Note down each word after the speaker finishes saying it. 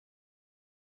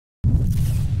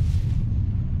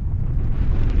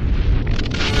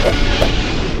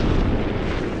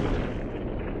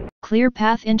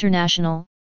ClearPath International,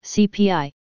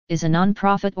 CPI, is a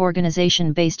non-profit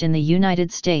organization based in the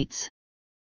United States.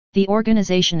 The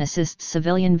organization assists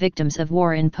civilian victims of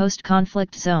war in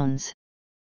post-conflict zones.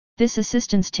 This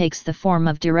assistance takes the form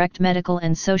of direct medical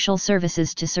and social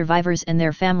services to survivors and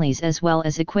their families, as well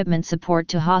as equipment support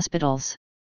to hospitals.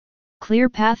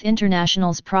 ClearPath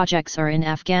International's projects are in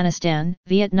Afghanistan,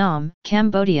 Vietnam,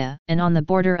 Cambodia, and on the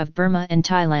border of Burma and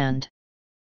Thailand.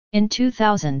 In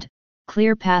 2000,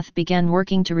 ClearPath began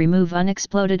working to remove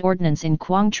unexploded ordnance in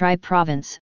Quang Tri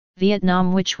Province,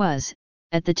 Vietnam, which was,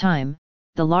 at the time,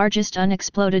 the largest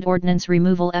unexploded ordnance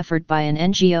removal effort by an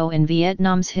NGO in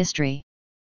Vietnam's history.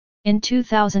 In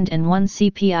 2001,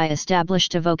 CPI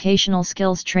established a vocational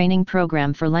skills training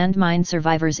program for landmine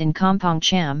survivors in Kampong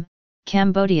Cham,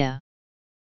 Cambodia,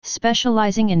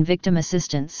 specializing in victim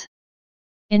assistance.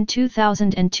 In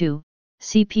 2002,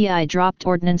 CPI dropped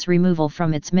ordnance removal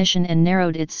from its mission and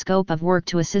narrowed its scope of work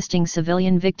to assisting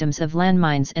civilian victims of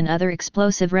landmines and other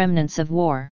explosive remnants of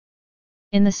war.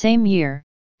 In the same year,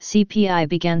 CPI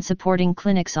began supporting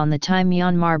clinics on the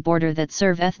Thai-Myanmar border that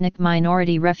serve ethnic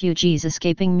minority refugees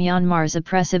escaping Myanmar's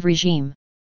oppressive regime.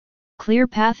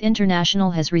 ClearPath International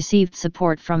has received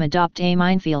support from Adopt a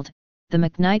Minefield, the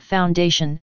McKnight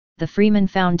Foundation, the Freeman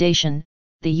Foundation,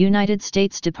 the United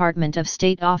States Department of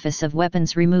State Office of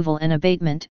Weapons Removal and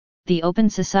Abatement, the Open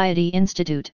Society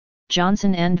Institute,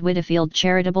 Johnson and Whitfield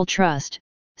Charitable Trust,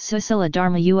 Susila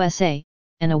Dharma USA,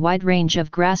 and a wide range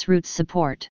of grassroots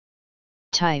support.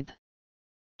 Type: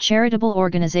 charitable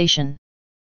organization.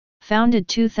 Founded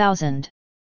 2000.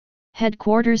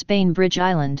 Headquarters Bainbridge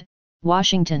Island,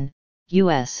 Washington,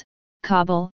 U.S.,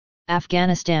 Kabul,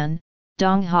 Afghanistan,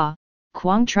 Dong Ha,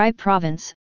 Quang Tri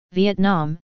Province,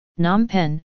 Vietnam, Phnom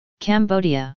Penh,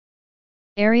 Cambodia.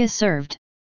 Area served: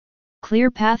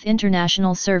 ClearPath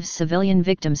International serves civilian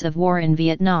victims of war in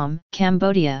Vietnam,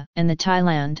 Cambodia, and the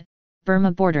Thailand,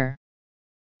 Burma border.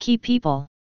 Key people: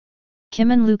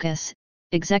 Kimon Lucas,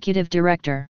 Executive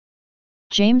Director;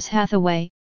 James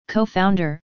Hathaway,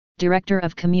 Co-founder, Director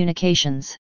of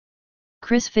Communications;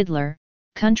 Chris Fiedler,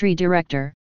 Country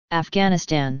Director,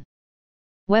 Afghanistan.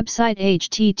 Website: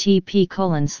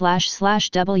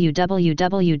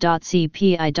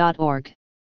 http://www.cpi.org.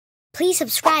 Please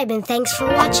subscribe and thanks for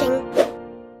watching.